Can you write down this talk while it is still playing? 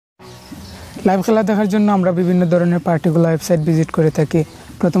Live খেলা দেখার জন্য আমরা বিভিন্ন ধরনের পার্টিকুলার ওয়েবসাইট ভিজিট করে থাকি।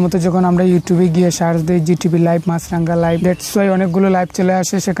 প্রথমত যখন আমরা ইউটিউবে গিয়ে সার্চ দিই GTV live, Maasranga live, that's why অনেকগুলো লাইভ চলে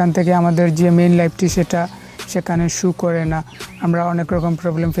আসে। সেখান থেকে আমাদের যে মেইন লাইভটি সেটা সেখানে শো করে না। আমরা অনেক রকম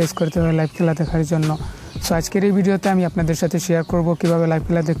প্রবলেম ফেস করতে হয় লাইভ খেলা দেখার জন্য। সো আজকের এই ভিডিওতে আমি আপনাদের সাথে শেয়ার করব কীভাবে লাইভ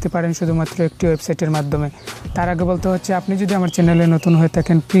খেলা দেখতে পারেন শুধুমাত্র একটি ওয়েবসাইটের মাধ্যমে। তার আগে বলতে হচ্ছে, আপনি যদি আমার চ্যানেলে নতুন হয়ে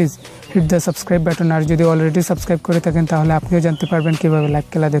থাকেন please hit the subscribe button, আর যদি অলরেডি সাবস্ক্রাইব করে থাকেন তাহলে আপনিও জানতে পারবেন কীভাবে লাইভ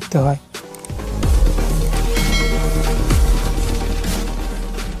খেলা দেখতে হয়।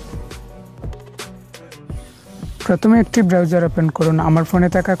 প্রথমে একটি ব্রাউজার ওপেন করুন। আমার ফোনে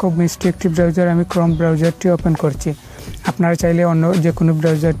থাকা খুব মিষ্টি একটি ব্রাউজার, আমি ক্রোম ব্রাউজারটি ওপেন করছি। আপনারা চাইলে অন্য যে কোনো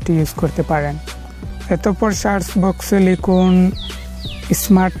ব্রাউজারটি ইউজ করতে পারেন। এরপর সার্চ বক্সে লিখুন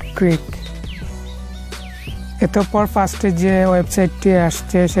smartcric। এরপর ফার্স্টে যে ওয়েবসাইটটি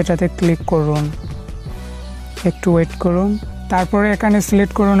আসছে সেটাতে ক্লিক করুন, একটু ওয়েট করুন। তারপরে এখানে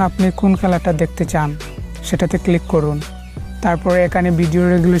সিলেক্ট করুন আপনি কোন খেলাটা দেখতে চান, সেটাতে ক্লিক করুন। তারপরে এখানে ভিডিও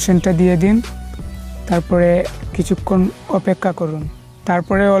রেগুলেশনটা দিয়ে দিন। তারপরে কিছুক্ষণ অপেক্ষা করুন।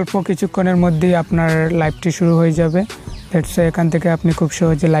 তারপরে অল্প কিছুক্ষণের মধ্যেই আপনার লাইভটি শুরু হয়ে যাবে। দ্যাটস এখান থেকে আপনি খুব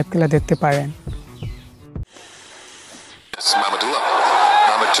সহজে লাইভ খেলা দেখতে পারেন।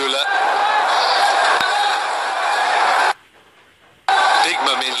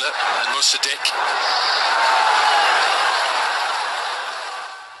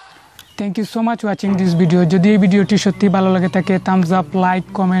 Thank you so much watching this video. যদি এই ভিডিওটি সত্যি ভালো লাগে থাকে, Thums up, like,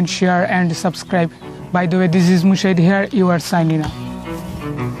 comment, share and subscribe. By the way, this is Mushahid here. You are signing up.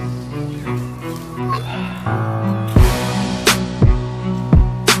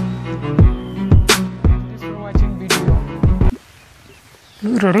 Thanks for watching video.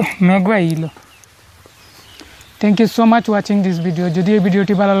 Thank you so much watching this video. যদি এই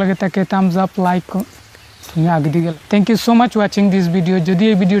ভিডিওটি ভালো লাগে থাকে, thumbs up, like, Thank you so much watching this video. যদি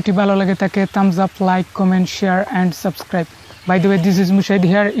এই ভিডিওটি ভালো লাগে থাকে, thumbs up, like, comment, share and subscribe. By the way, this is Mushahid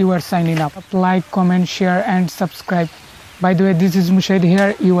here. You are signing up. Like, comment, share and subscribe. By the way, this is Mushahid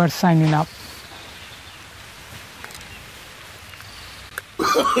here. You are signing up.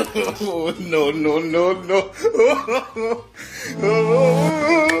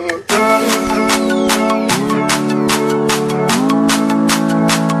 No.